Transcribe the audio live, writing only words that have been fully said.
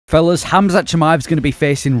Fellas, Khamzat Chimaev is going to be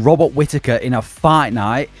facing Robert Whittaker in a fight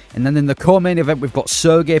night. And then in the co-main event, we've got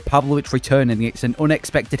Sergey Pavlovich returning against an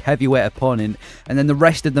unexpected heavyweight opponent. And then the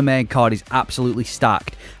rest of the main card is absolutely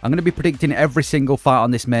stacked. I'm going to be predicting every single fight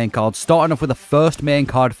on this main card, starting off with the first main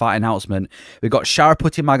card fight announcement. We've got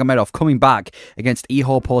Shariputty Magomedov coming back against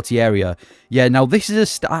Iho Portieria. Yeah, now this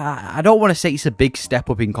is I don't want to say it's a big step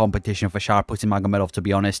up in competition for Shariputty Magomedov, to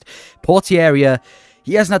be honest. Portieria,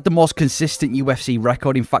 he hasn't had the most consistent UFC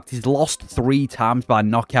record. In fact, he's lost 3 times by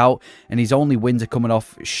knockout, and his only wins are coming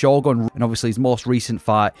off Shogun and obviously his most recent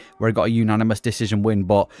fight where he got a unanimous decision win.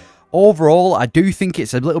 But overall, I do think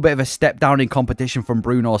it's a little bit of a step down in competition from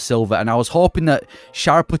Bruno Silva, and I was hoping that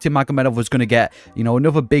Shariputty Magomedov was going to get, you know,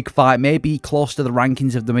 another big fight, maybe close to the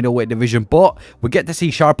rankings of the middleweight division, but we get to see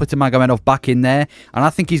Shariputty Magomedov back in there, and I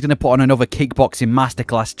think he's going to put on another kickboxing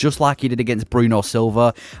masterclass, just like he did against Bruno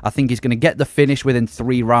Silva. I think he's going to get the finish within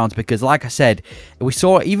 3 rounds, because like I said, we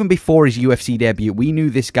saw even before his UFC debut, we knew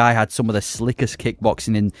this guy had some of the slickest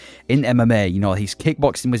kickboxing in MMA. You know, his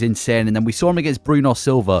kickboxing was insane, and then we saw him against Bruno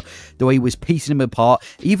Silva, the way he was piecing him apart,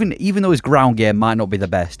 even though his ground game might not be the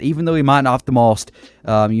best, even though he might not have the most,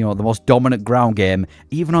 you know, the most dominant ground game,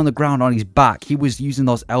 even on the ground on his back, he was using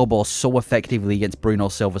those elbows so effectively against Bruno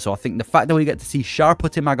Silva. So I think the fact that we get to see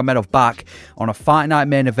Shariputty Magomedov back on a fight night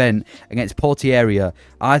main event against Portieria,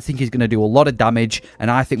 I think he's going to do a lot of damage,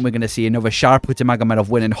 and I think we're going to see another Shariputty Magomedov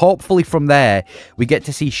win, and hopefully from there, we get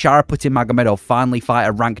to see Shariputty Magomedov finally fight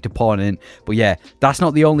a ranked opponent. But yeah, that's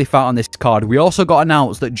not the only fight on this card. We also got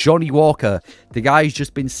announced that Johnny Walker, the guy who's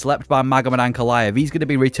just been slept by Magomed Ankalaev, he's going to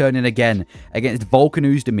be returning again against Volkan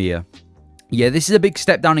Oezdemir. Yeah, this is a big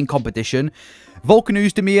step down in competition. Volkan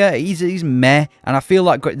Oezdemir, he's meh, and I feel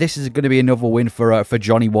like this is going to be another win for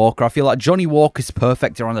Johnny Walker. I feel like Johnny Walker's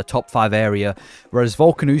perfect around the top 5 area, whereas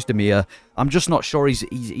Volkan Oezdemir, I'm just not sure he's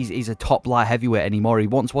a top light heavyweight anymore. He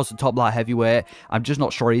once was a top light heavyweight. I'm just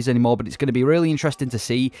not sure he is anymore, but it's going to be really interesting to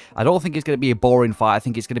see. I don't think it's going to be a boring fight. I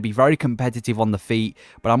think it's going to be very competitive on the feet,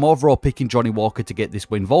 but I'm overall picking Johnny Walker to get this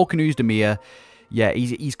win. Volkan Oezdemir, yeah,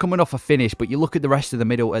 he's coming off a finish, but you look at the rest of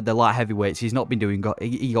the light heavyweights, he's not been doing good.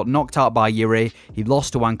 He got knocked out by Yuri, he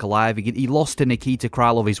lost to Ankalaev, he lost to Nikita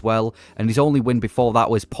Krylov as well, and his only win before that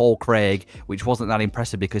was Paul Craig, which wasn't that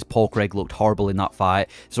impressive because Paul Craig looked horrible in that fight.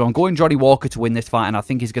 So I'm going Johnny Walker to win this fight, and I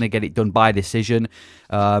think he's going to get it done by decision.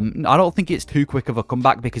 I don't think it's too quick of a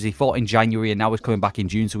comeback because he fought in January and now he's coming back in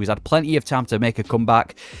June, so he's had plenty of time to make a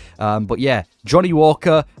comeback. But yeah, Johnny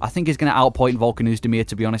Walker, I think he's going to outpoint Volkan Oezdemir,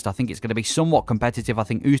 to be honest. I think it's going to be somewhat competitive. I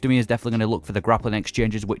think Oezdemir is definitely going to look for the grappling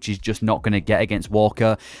exchanges, which he's just not going to get against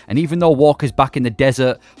Walker. And even though Walker's back in the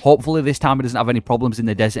desert, hopefully this time he doesn't have any problems in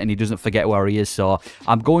the desert and he doesn't forget where he is. So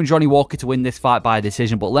I'm going Johnny Walker to win this fight by a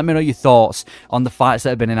decision. But let me know your thoughts on the fights that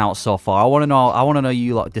have been announced so far. I want to know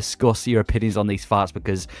you like discuss your opinions on these fights,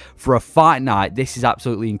 because for a fight night, this is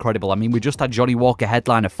absolutely incredible. I mean, we just had Johnny Walker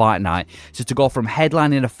headline a fight night, so to go from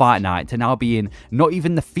headlining a fight night to now being not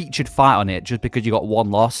even the featured fight on it just because you got 1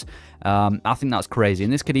 loss, I think that's crazy,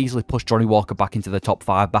 and this could easily push Johnny Walker back into the top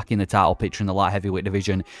 5, back in the title picture in the light heavyweight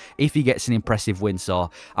division if he gets an impressive win. So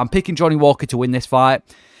I'm picking Johnny Walker to win this fight.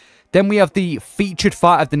 Then we have the featured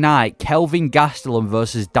fight of the night, Kelvin Gastelum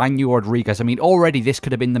versus Daniel Rodriguez. I mean, already this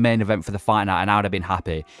could have been the main event for the fight night, and I would have been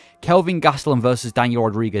happy. Kelvin Gastelum versus Daniel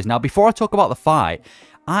Rodriguez. Now, before I talk about the fight,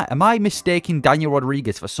 am I mistaking Daniel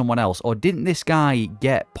Rodriguez for someone else, or didn't this guy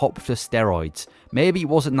get popped for steroids? Maybe it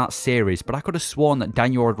wasn't that serious, but I could have sworn that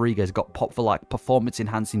Daniel Rodriguez got popped for like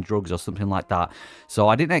performance-enhancing drugs or something like that. So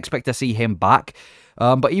I didn't expect to see him back.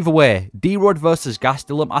 But either way, D-Rod versus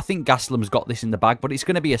Gastelum, I think Gastelum's got this in the bag, but it's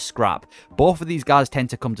going to be a scrap. Both of these guys tend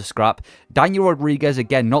to come to scrap. Daniel Rodriguez,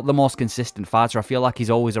 again, not the most consistent fighter. I feel like he's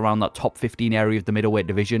always around that top 15 area of the middleweight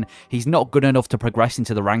division. He's not good enough to progress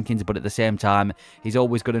into the rankings, but at the same time, he's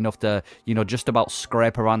always good enough to, you know, just about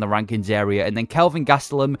scrape around the rankings area. And then Kelvin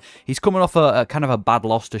Gastelum, he's coming off a kind of a bad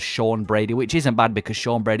loss to Sean Brady, which isn't bad because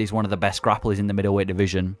Sean Brady is one of the best grapplers in the middleweight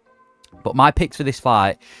division. But my picks for this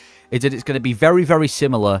fight is that it's going to be very, very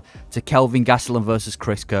similar to Kelvin Gastelum versus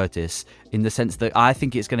Chris Curtis, in the sense that I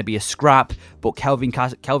think it's going to be a scrap, but Kelvin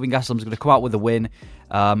Gastelum's going to come out with a win.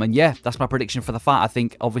 And yeah, that's my prediction for the fight. I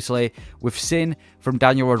think, obviously, we've seen from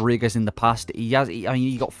Daniel Rodriguez in the past, he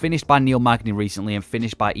got finished by Neil Magny recently and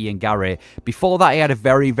finished by Ian Gary. Before that, he had a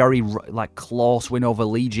very, very like close win over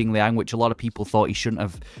Li Jingliang, which a lot of people thought he shouldn't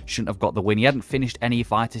have got the win. He hadn't finished any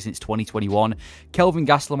fighter since 2021. Kelvin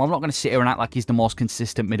Gastelum, I'm not going to sit here and act like he's the most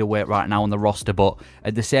consistent middleweight right now on the roster, but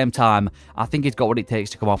at the same time, I think he's got what it takes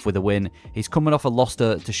to come off with a win. He's coming off a loss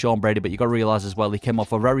to Sean Brady, but you got to realise as well, he came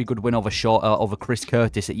off a very good win over Chris Curtis.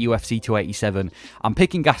 Curtis at UFC 287. I'm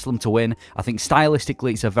picking Gastelum to win. I think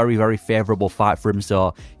stylistically it's a very, very favourable fight for him.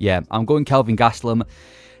 So, yeah, I'm going Kelvin Gastelum.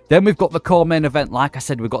 Then we've got the core main event. Like I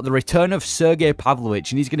said, we've got the return of Sergey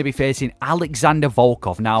Pavlovich, and he's going to be facing Alexander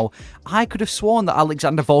Volkov. Now, I could have sworn that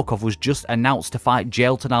Alexander Volkov was just announced to fight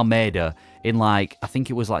Jailton Almeida in, like, I think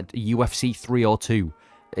it was like UFC 302.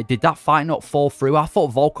 Did that fight not fall through? I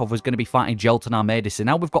thought Volkov was going to be fighting Jailton Almeida. So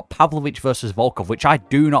now we've got Pavlovich versus Volkov, which I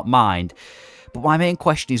do not mind. But my main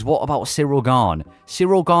question is, what about Cyril Gane?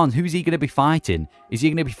 Cyril Gane, who's he going to be fighting? Is he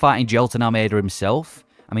going to be fighting Jailton Almeida himself?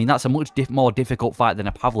 I mean, that's a much more difficult fight than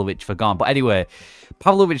a Pavlovich for Gane. But anyway,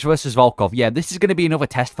 Pavlovich versus Volkov. Yeah, this is going to be another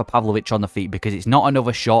test for Pavlovich on the feet because it's not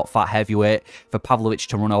another short, fat heavyweight for Pavlovich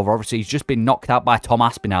to run over. Obviously, he's just been knocked out by Tom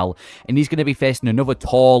Aspinall, and he's going to be facing another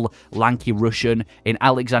tall, lanky Russian in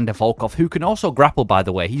Alexander Volkov, who can also grapple, by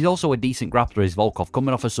the way. He's also a decent grappler, is Volkov,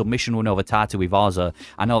 coming off a submission win over Tatu Ivaza.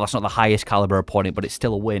 I know that's not the highest caliber opponent, but it's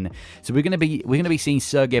still a win. So we're going to be seeing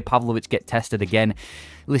Sergey Pavlovich get tested again.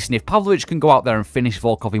 Listen, if Pavlovich can go out there and finish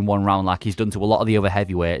Volkov in one round like he's done to a lot of the other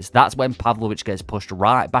heavyweights, that's when Pavlovich gets pushed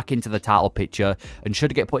right back into the title picture and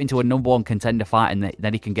should get put into a #1 contender fight, and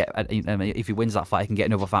then he can get, if he wins that fight, he can get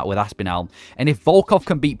another fight with Aspinall. And if Volkov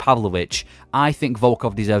can beat Pavlovich, I think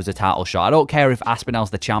Volkov deserves a title shot. I don't care if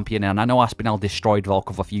Aspinall's the champion, and I know Aspinall destroyed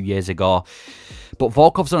Volkov a few years ago, but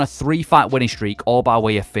Volkov's on a 3-fight winning streak, all by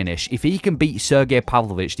way of finish. If he can beat Sergey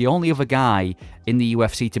Pavlovich, the only other guy in the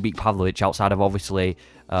UFC to beat Pavlovich outside of, obviously,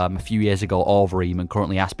 a few years ago, Overeem, and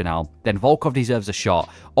currently Aspinall, then Volkov deserves a shot.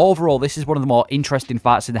 Overall, this is one of the more interesting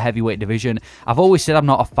fights in the heavyweight division. I've always said I'm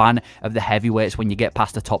not a fan of the heavyweights when you get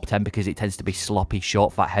past the top 10 because it tends to be sloppy,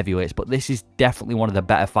 short, fat heavyweights, but this is definitely one of the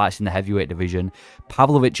better fights in the heavyweight division.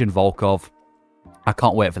 Pavlovich and Volkov. I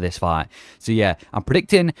can't wait for this fight. So yeah, I'm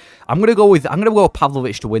predicting I'm gonna go with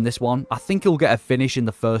Pavlovich to win this one. I think he'll get a finish in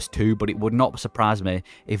the first two, but it would not surprise me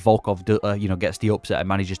if Volkov gets the upset and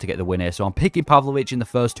manages to get the win here. So I'm picking Pavlovich in the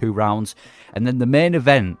first 2 rounds, and then the main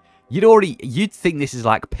event. You'd think this is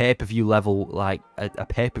like pay-per-view level, like a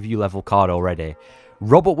pay-per-view level card already.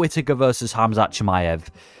 Robert Whittaker versus Khamzat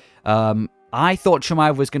Chimaev. I thought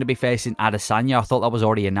Chimaev was going to be facing Adesanya. I thought that was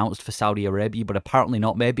already announced for Saudi Arabia, but apparently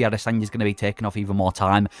not. Maybe Adesanya's going to be taking off even more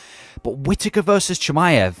time. But Whittaker versus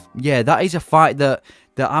Chimaev, yeah, that is a fight that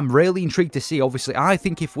I'm really intrigued to see. Obviously, I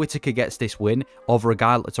think if Whittaker gets this win over a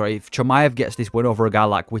guy, if Chimaev gets this win over a guy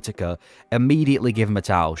like Whittaker, immediately give him a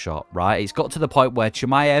title shot, right? It's got to the point where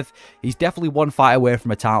Chimaev, he's definitely one fight away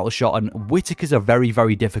from a title shot, and Whittaker's a very,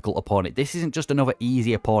 very difficult opponent. This isn't just another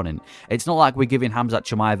easy opponent. It's not like we're giving Khamzat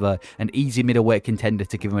Chimaev an easy middleweight contender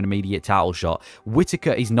to give him an immediate title shot.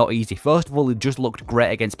 Whittaker is not easy. First of all, he just looked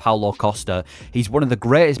great against Paulo Costa. He's one of the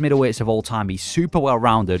greatest middleweights of all time. He's super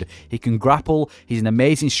well-rounded. He can grapple. He's an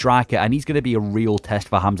amazing striker, and he's going to be a real test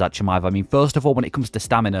for Khamzat Chimaev. I mean, first of all, when it comes to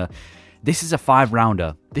stamina, this is a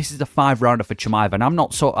 5-rounder. This is a 5-rounder for Chimaev, and I'm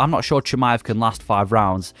not sure Chimaev can last 5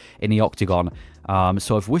 rounds in the octagon.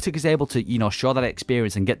 So if Whittaker's able to, show that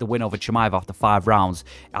experience and get the win over Chimaev after 5 rounds,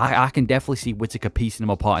 I can definitely see Whittaker piecing him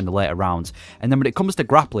apart in the later rounds. And then when it comes to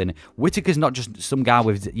grappling, Whittaker's not just some guy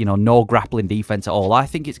with, no grappling defense at all. I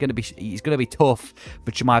think it's going to be tough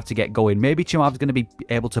for Chimaev to get going. Maybe Chimaev's going to be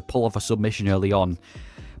able to pull off a submission early on.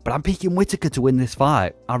 But I'm picking Whittaker to win this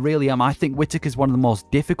fight. I really am. I think Whittaker's one of the most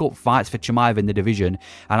difficult fights for Chimaev in the division.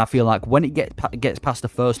 And I feel like when it gets past the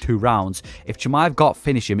first 2 rounds, if Chimaev got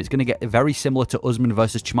finish him, it's going to get very similar to Usman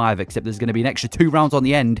versus Chimaev, except there's going to be an extra 2 rounds on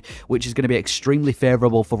the end, which is going to be extremely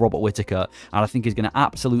favourable for Robert Whittaker. And I think he's going to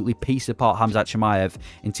absolutely piece apart Khamzat Chimaev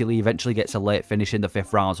until he eventually gets a late finish in the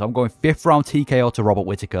 5th round. So I'm going 5th round TKO to Robert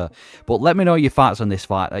Whittaker. But let me know your thoughts on this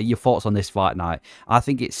fight night. I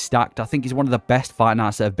think it's stacked. I think it's one of the best fight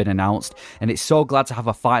nights that have been announced, and it's so glad to have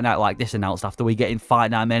a fight night like this announced after we get in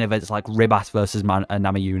fight night main events like Ribas versus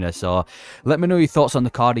Namajunas. So let me know your thoughts on the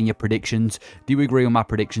card and your predictions. Do you agree with my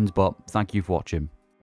predictions? But thank you for watching.